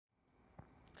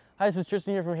Hi, this is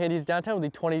Tristan here from Handy's Downtown with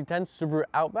the 2010 Subaru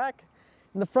Outback.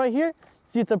 In the front here,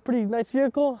 see it's a pretty nice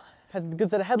vehicle. Has a good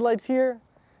set of headlights here.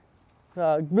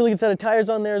 Really good set of tires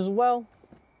on there as well.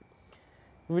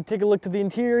 If we take a look to the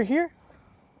interior here,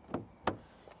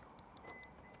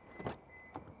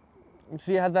 you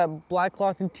see it has that black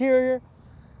cloth interior.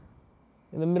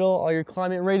 In the middle, all your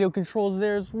climate radio controls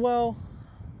there as well.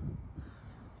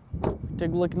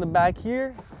 Take a look in the back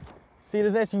here. See it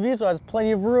is an SUV, so it has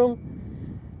plenty of room.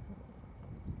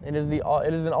 It is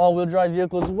an all-wheel drive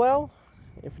vehicle as well.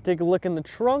 If you take a look in the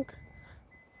trunk,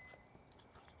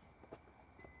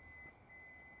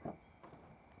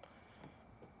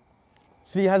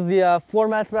 see it has the floor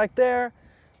mats back there,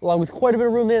 along with quite a bit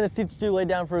of room there. The seats do lay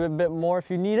down for a bit more if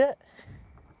you need it.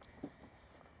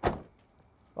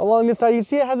 Along this side, you can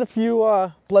see it has a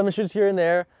few blemishes here and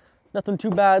there. Nothing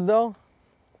too bad though.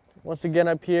 Once again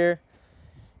up here,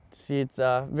 see it's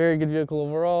a very good vehicle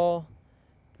overall.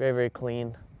 Very, very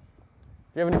clean.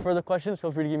 If you have any further questions, feel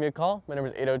free to give me a call. My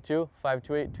number is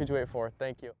 802-528-2284.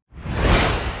 Thank you.